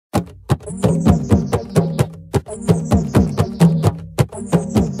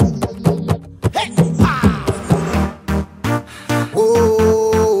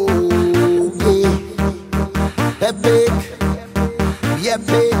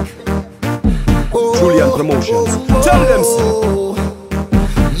Julian Promotions. Tell them so.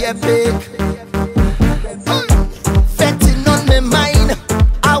 Yeah, big. Fetting on my mind.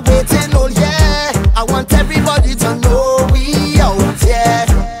 I waiting all year. I want everybody to know we out here.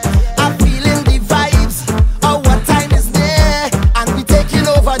 I'm feeling the vibes. Oh, what time is near? And we taking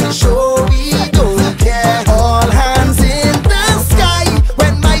over the show. We don't care. All hands in the sky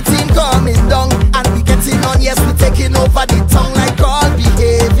when my team coming down. And we getting on, yes, we taking over the tongue like all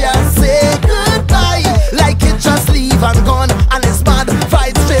behavior. Say goodbye, like it just leave and gone. And it's mad,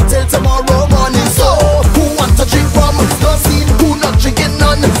 fight straight till tomorrow morning. So, who want to drink rum? No scene. Who not drinking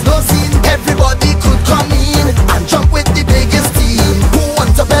none? No scene. Everybody could come in and jump with the biggest team. Who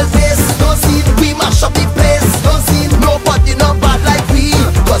want to bell bass? No scene. We mash up the place. No scene. Nobody not bad like we,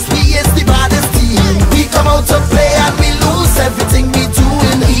 cause we is the baddest team. We come out to play and we lose everything we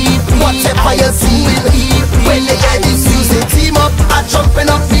doing. Whatever you see, when they hear the music, team up, I jumping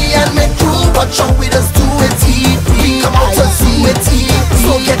up me and make crew. Watch out with us do it. We come out to see it.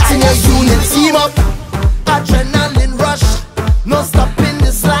 So get in your unit, team up. Adrenaline rush, no stopping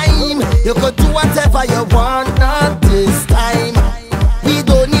this line. You could do whatever you want, not this time. We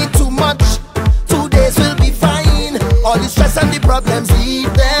don't need too much, 2 days will be fine. All the stress and the problems,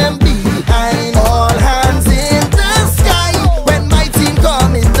 leave them behind. All hands in the sky when my team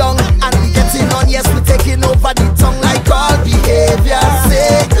coming down. And we getting on, yes, we taking over the tongue like all behavior.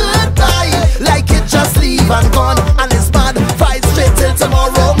 Say goodbye, like it just leave and gone. And it's mad, fight straight till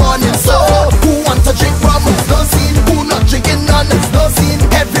tomorrow morning. So, who want to drink rum? No scene. Who not drinking none? No scene.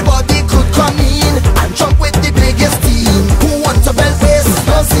 Everybody could come in and jump with the biggest team. Who want to bell bass?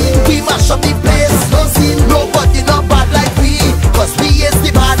 No scene. We mash up the place. No scene. Nobody not bad like we, cause we is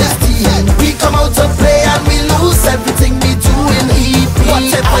the baddest team. We come out to play and we lose everything we doing.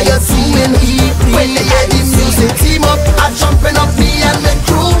 Whatever you're doing, when they hear the music, team up, I jumping up me and make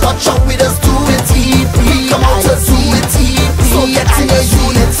crew. Watch out with us do it. We come out to do it. So get in your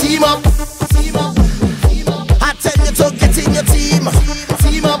unit, team up. I tell you to get in your team.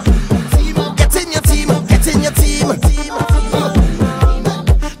 Team up. Get in your team. Get in your team.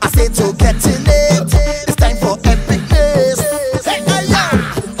 I say to get in it. It's time for epicness. Hey,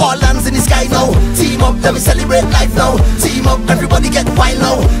 all hands in the sky now. Team up, let me celebrate life now. Team up, everybody get wild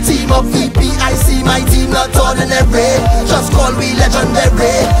now. Team up, EPIC, my team not ordinary. Just call we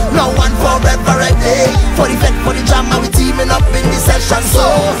legendary. No one forever a day. For the vet, for the jam, and we teaming up in the session. So,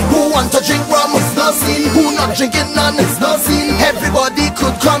 who want to drink rum? It's no scene. Who not drinking none? It's no scene. Everybody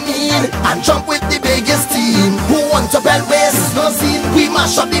could come in and jump with the biggest team. Who want to bell bass? It's no scene. We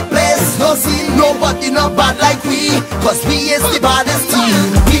mash up the place. No scene. Nobody not bad like we, cause we is the baddest team.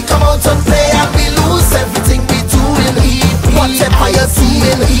 We come out to play and we lose everything we doing. Whatever you're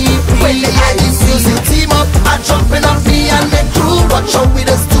doing, when they hear the music, team up, I jumping up me and make crew. Watch out with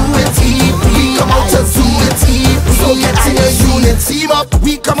us do it. We come out to do it. So get in your unit, team up.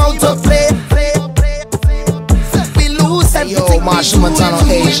 We come out to play. We lose everything. Yo, Machel Montano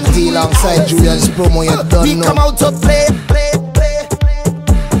HD alongside Julian's promo, you don't know. We come out to play.